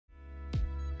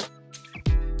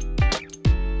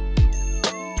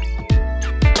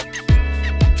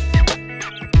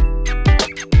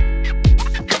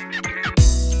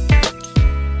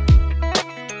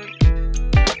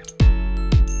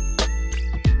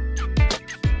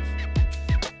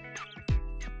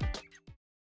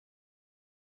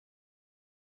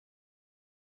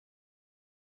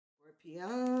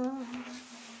Scorpio.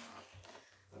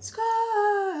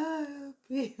 Scorpio.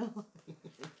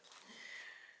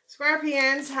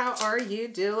 Scorpions, how are you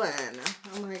doing?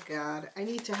 Oh my God. I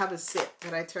need to have a sip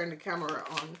that I turn the camera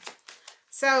on.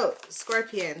 So,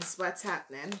 Scorpions, what's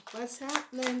happening? What's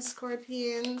happening,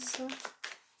 Scorpions?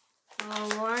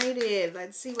 Alrighty,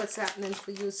 let's see what's happening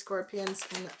for you, Scorpions,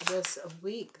 in this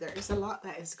week. There is a lot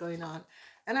that is going on.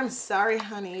 And I'm sorry,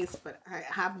 honeys, but I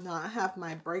have not had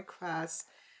my breakfast.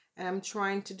 And I'm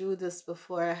trying to do this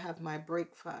before I have my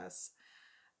breakfast.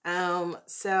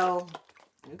 So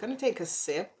I'm gonna take a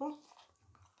sip.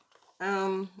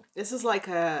 This is like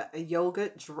a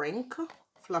yogurt drink,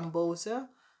 flambosa.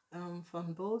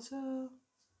 Flambosa.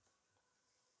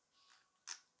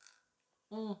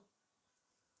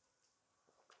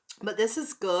 But this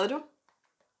is good.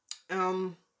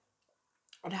 It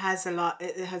has a lot.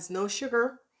 It has no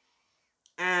sugar,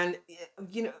 and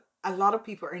you know, a lot of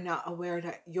people are not aware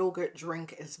that yogurt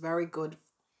drink is very good.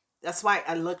 That's why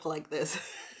I look like this.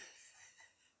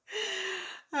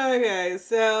 Okay,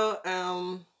 so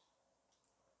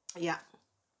yeah.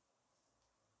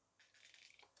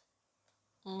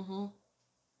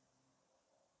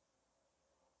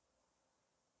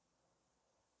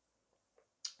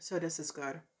 So this is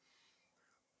good.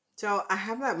 So I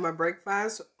have my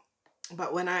breakfast,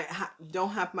 but when I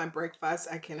don't have my breakfast,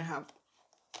 I can have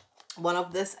one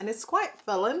of this, and it's quite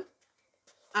filling.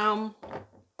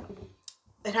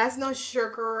 It has no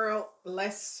sugar,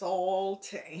 less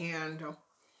salt, and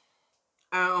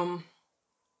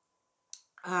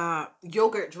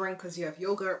yogurt drink, because you have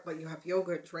yogurt, but you have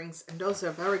yogurt drinks, and those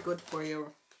are very good for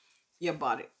your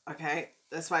body. Okay,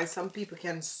 that's why some people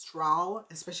can straw,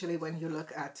 especially when you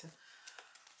look at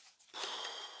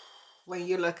what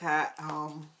you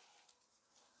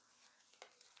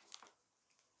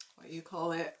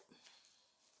call it,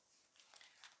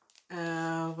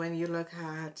 when you look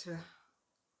at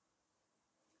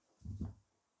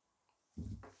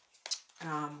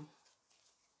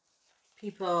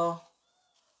people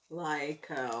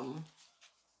like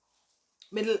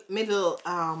middle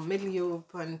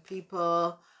European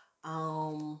people,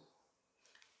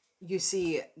 you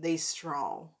see they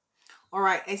straw. All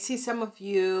right, I see some of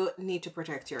you need to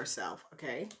protect yourself.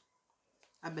 Okay,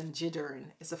 I've been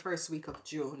jittering. It's the first week of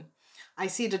June. I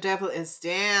see the devil is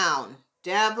down.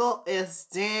 Devil is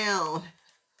down.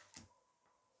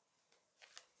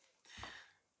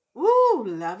 Woo!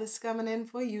 Love is coming in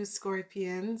for you,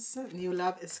 Scorpions. New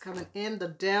love is coming in. The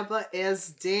devil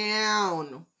is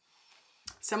down.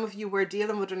 Some of you were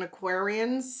dealing with an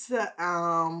Aquarians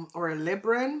or a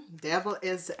Libran. Devil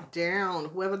is down.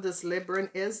 Whoever this Libran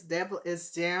is, devil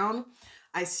is down.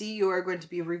 I see you are going to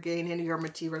be regaining your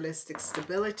materialistic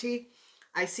stability.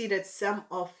 I see that some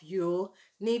of you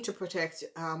need to protect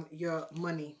your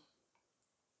money.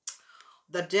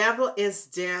 The devil is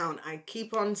down. I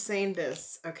keep on saying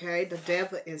this, okay? The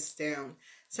devil is down.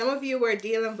 Some of you were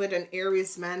dealing with an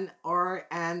Aries man or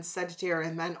an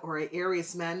Sagittarian man or an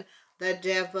Aries man. The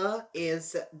devil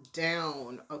is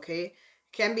down, okay?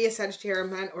 Can be a Sagittarian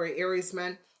man or an Aries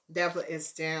man. Devil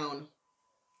is down.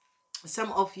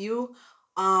 Some of you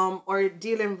are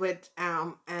dealing with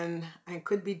and I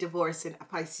could be divorcing a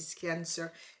Pisces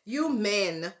Cancer. You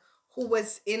men who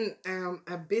was in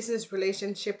a business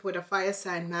relationship with a fire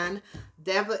sign man,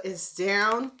 devil is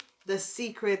down. The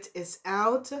secret is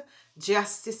out.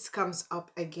 Justice comes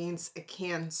up against a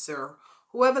Cancer.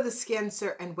 Whoever this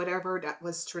Cancer and whatever that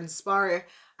was transpired,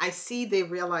 I see they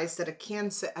realize that a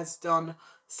Cancer has done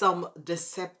some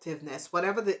deceptiveness.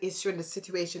 Whatever the issue and the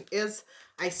situation is,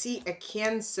 I see a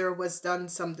Cancer was done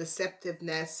some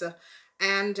deceptiveness.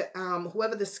 And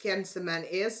whoever this Cancer man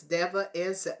is, devil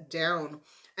is down.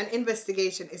 An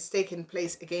investigation is taking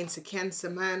place against a Cancer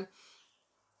man.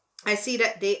 I see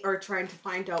that they are trying to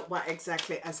find out what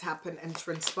exactly has happened and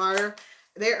transpire.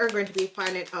 They are going to be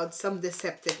finding out some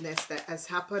deceptiveness that has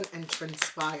happened and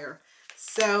transpire.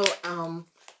 So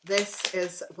this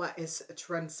is what is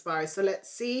transpired. So let's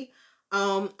see.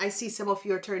 I see some of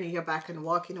you are turning your back and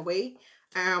walking away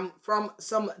from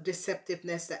some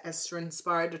deceptiveness that has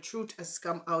transpired. The truth has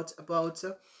come out about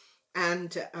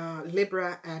and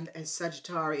Libra and a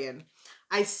Sagittarian.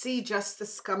 I see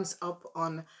justice comes up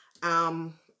on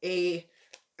a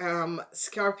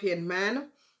Scorpion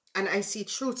man, and I see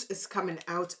truth is coming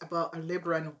out about a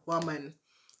Libran woman.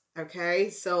 Okay,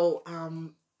 so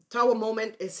Tower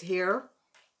moment is here.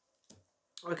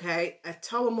 Okay, a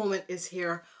Tower moment is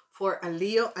here for a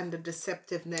Leo and the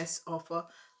deceptiveness of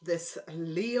this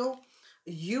Leo.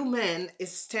 You men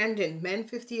is standing, men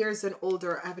 50 years and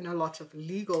older are having a lot of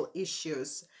legal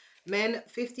issues. Men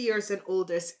 50 years and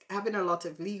older is having a lot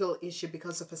of legal issue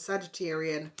because of a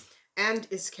Sagittarian and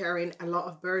is carrying a lot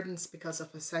of burdens because of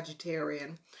a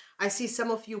Sagittarian. I see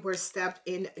some of you were stabbed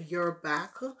in your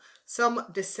back, some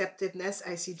deceptiveness.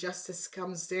 I see justice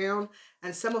comes down,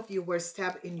 and some of you were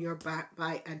stabbed in your back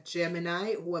by a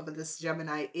Gemini, whoever this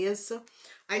Gemini is.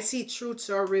 I see truths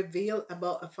are revealed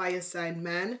about a fire sign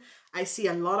man. I see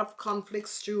a lot of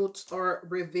conflicts. Truths are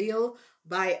revealed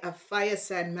by a fire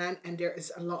sign man, and there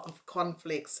is a lot of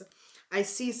conflicts. I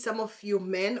see some of you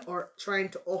men are trying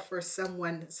to offer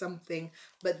someone something,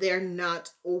 but they're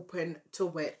not open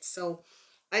to it. So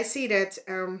I see that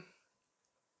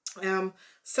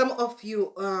some of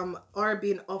you are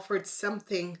being offered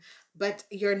something, but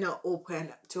you're not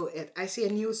open to it. I see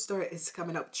a new story is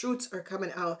coming up. Truths are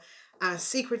coming out.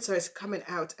 Secrets are coming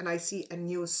out, and I see a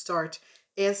new start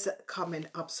is coming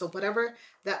up. So whatever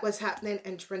that was happening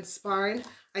and transpiring,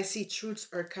 I see truths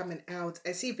are coming out.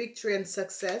 I see victory and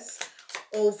success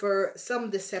over some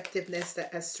deceptiveness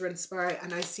that has transpired,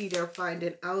 and I see they're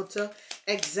finding out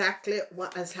exactly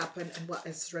what has happened and what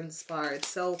has transpired.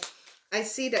 So I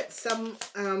see that some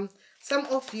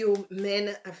of you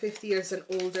men 50 years and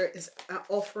older is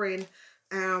offering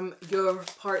your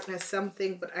partner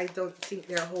something, but I don't think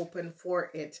they're hoping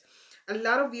for it. A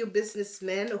lot of you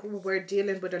businessmen who were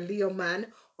dealing with a Leo man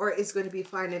or is going to be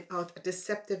finding out a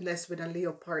deceptiveness with a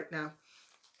Leo partner.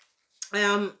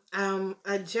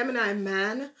 A Gemini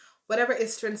man, whatever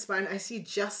is transpiring, I see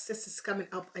justice is coming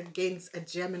up against a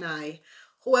Gemini.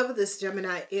 Whoever this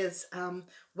Gemini is,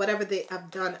 whatever they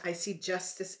have done, I see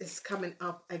justice is coming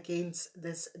up against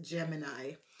this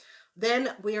Gemini. Then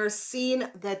we are seeing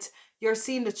that you're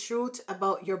seeing the truth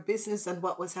about your business and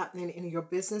what was happening in your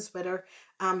business, whether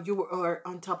you were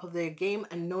on top of the game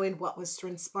and knowing what was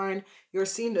transpiring. You're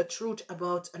seeing the truth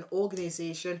about an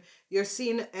organization. You're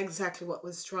seeing exactly what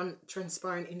was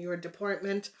transpiring in your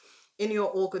department, in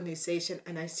your organization,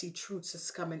 and I see truths is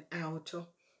coming out.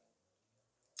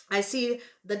 I see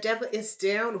the devil is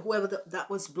down. Whoever that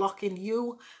was blocking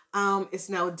you is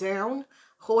now down.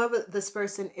 Whoever this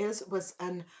person is was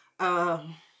a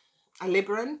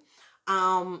Libran.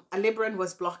 A Libran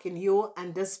was blocking you,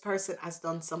 and this person has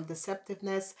done some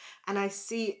deceptiveness, and I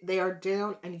see they are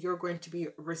down, and you're going to be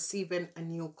receiving a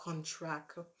new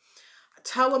contract. A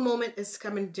Tower moment is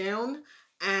coming down,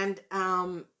 and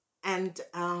an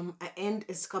end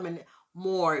is coming.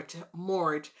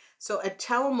 Moored. So a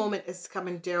Tower moment is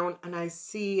coming down, and I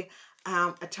see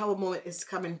a Tower moment is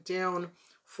coming down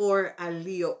for a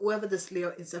Leo, whoever this Leo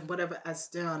is and whatever has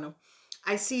done.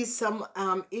 I see some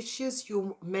issues.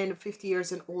 You men 50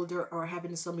 years and older are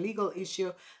having some legal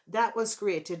issue that was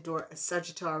created by a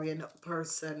Sagittarian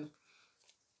person.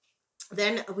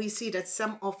 Then we see that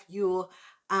some of you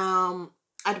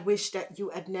I'd wish that you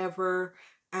had never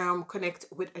connect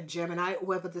with a Gemini,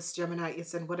 whoever this Gemini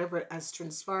is and whatever has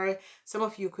transpired. Some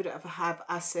of you could have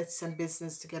assets and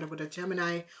business together with a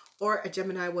Gemini, or a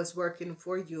Gemini was working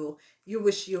for you. You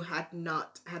wish you had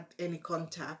not had any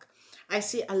contact. I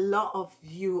see a lot of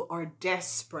you are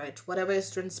desperate. Whatever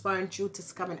is transpiring, truth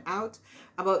is coming out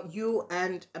about you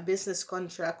and a business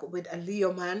contract with a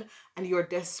Leo man, and you're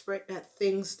desperate that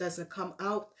things doesn't come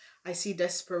out. I see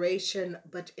desperation,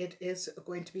 but it is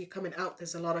going to be coming out.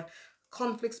 There's a lot of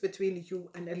conflicts between you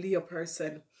and a Leo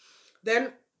person.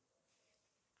 Then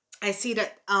I see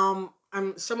that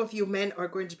some of you men are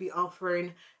going to be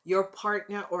offering your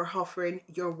partner or offering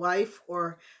your wife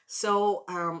or so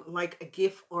like a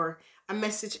gift or a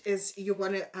message is you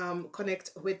want to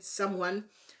connect with someone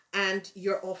and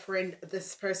you're offering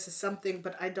this person something,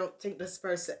 but I don't think this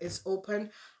person is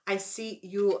open. I see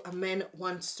you a man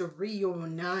wants to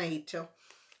reunite.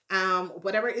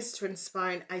 Whatever is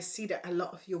transpiring, I see that a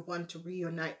lot of you want to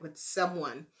reunite with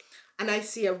someone, and I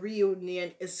see a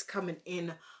reunion is coming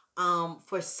in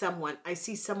for someone. I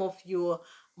see some of you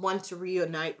want to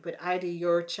reunite with either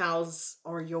your child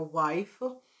or your wife.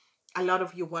 A lot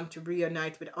of you want to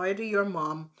reunite with either your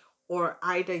mom or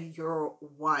either your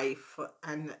wife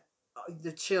and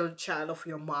the child of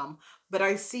your mom. But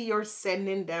I see you're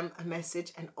sending them a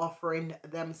message and offering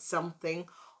them something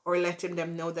or letting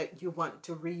them know that you want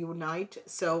to reunite.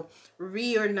 So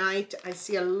reunite, I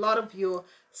see a lot of you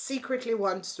secretly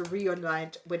wants to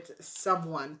reunite with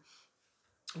someone.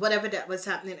 Whatever that was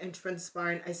happening and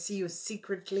transpiring, I see you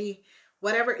secretly,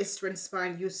 whatever is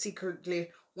transpiring, you secretly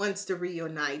wants to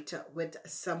reunite with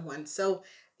someone. So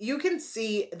you can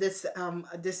see this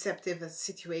deceptive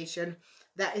situation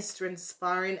that is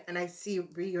transpiring, and I see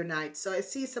reunite. So I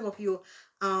see some of you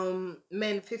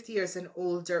men 50 years and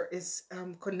older is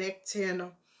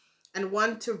connecting and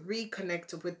want to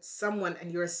reconnect with someone,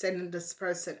 and you're sending this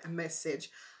person a message.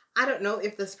 I don't know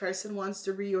if this person wants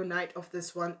to reunite, or if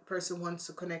this one person wants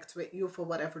to connect with you for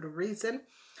whatever the reason.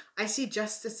 I see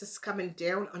justice is coming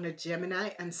down on a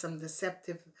Gemini and some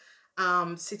deceptive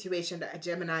situation that a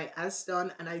Gemini has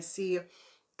done. And I see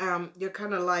you're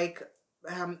kind of like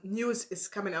news is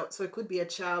coming out. So it could be a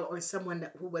child or someone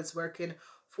who was working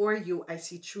for you. I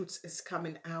see truth is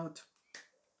coming out.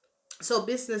 So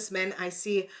businessmen, I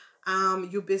see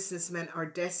you businessmen are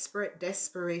desperate.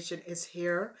 Desperation is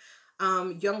here.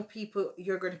 Young people,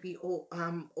 you're going to be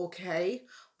okay.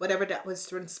 Whatever that was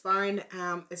transpiring,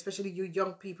 especially you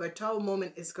young people, a tower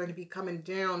moment is going to be coming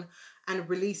down and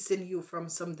releasing you from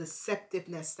some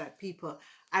deceptiveness that people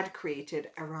had created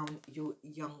around you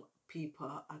young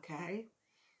people, okay?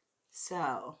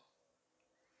 So,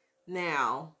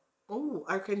 now, oh,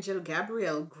 Archangel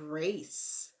Gabriel,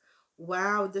 grace.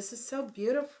 Wow, this is so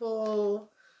beautiful.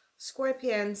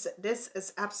 Scorpions, this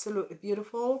is absolutely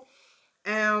beautiful.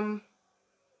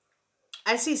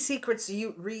 I see secrets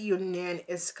reunion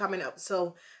is coming up.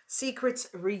 So secrets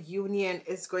reunion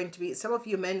is going to be, some of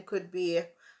you men could be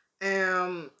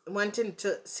wanting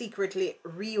to secretly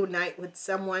reunite with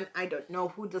someone. I don't know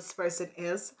who this person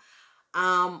is.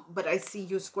 But I see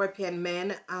you Scorpion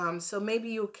men. So maybe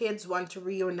you kids want to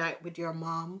reunite with your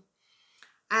mom.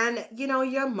 And you know,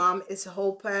 your mom is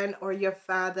hoping, or your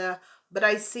father, but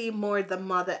I see more the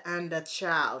mother and the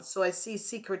child. So I see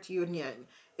secret union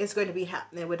is going to be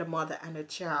happening with a mother and a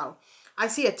child. I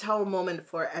see a tower moment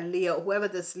for a Leo, whoever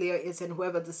this Leo is and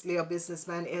whoever this Leo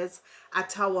businessman is, a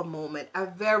tower moment, a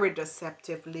very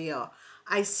deceptive Leo.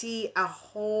 I see a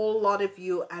whole lot of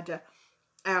you at a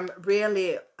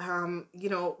really you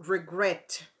know,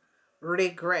 regret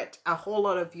a whole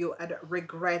lot of you and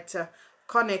regret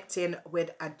connecting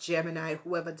with a Gemini,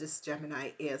 whoever this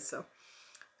Gemini is.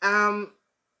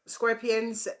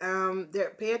 Scorpions,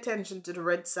 there, pay attention to the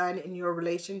red sign in your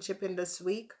relationship in this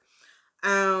week.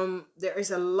 There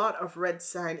is a lot of red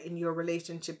sign in your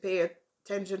relationship. Pay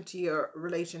attention to your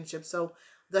relationship. So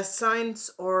the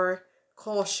signs are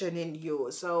cautioning you.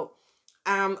 So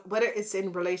whether it's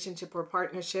in relationship or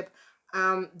partnership,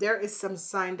 there is some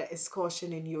sign that is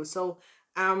cautioning you. So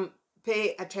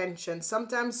pay attention.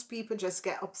 Sometimes people just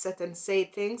get upset and say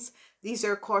things. These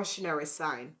are cautionary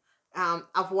sign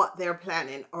of what they're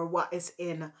planning or what is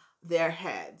in their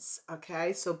heads.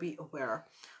 Okay, so be aware.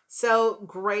 So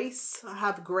grace,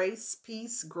 have grace,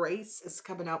 peace, grace is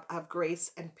coming up. Have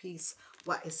grace and peace,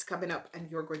 what is coming up,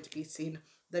 and you're going to be seeing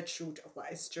the truth of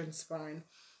what is transpiring.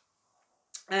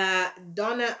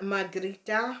 Donna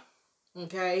Margarita,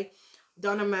 okay,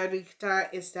 Donna Margarita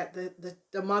is that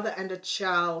the mother and the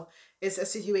child is a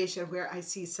situation where I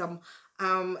see some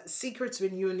secrets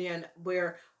reunion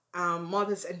where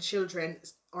mothers and children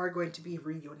are going to be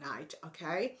reunited,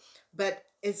 okay? But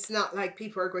it's not like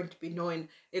people are going to be knowing.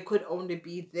 It could only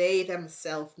be they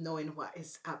themselves knowing what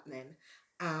is happening,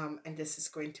 and this is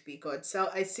going to be good. So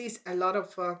I see a lot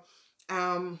of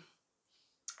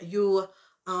you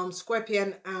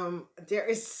Scorpion, there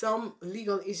is some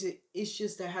legal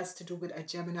issues that has to do with a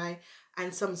Gemini,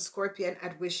 and some Scorpion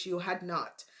at wish you had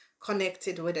not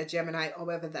connected with a Gemini,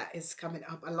 however that is coming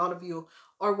up. A lot of you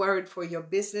are worried for your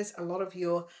business. A lot of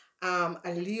you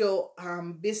a Leo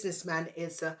businessman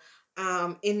is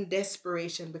in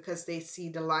desperation because they see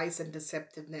the lies and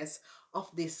deceptiveness of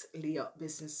this Leo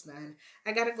businessman.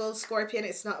 I gotta go, Scorpion.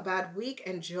 It's not a bad week.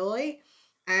 Enjoy.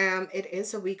 It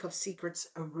is a week of secrets,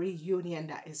 a reunion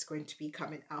that is going to be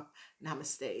coming up.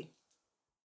 Namaste.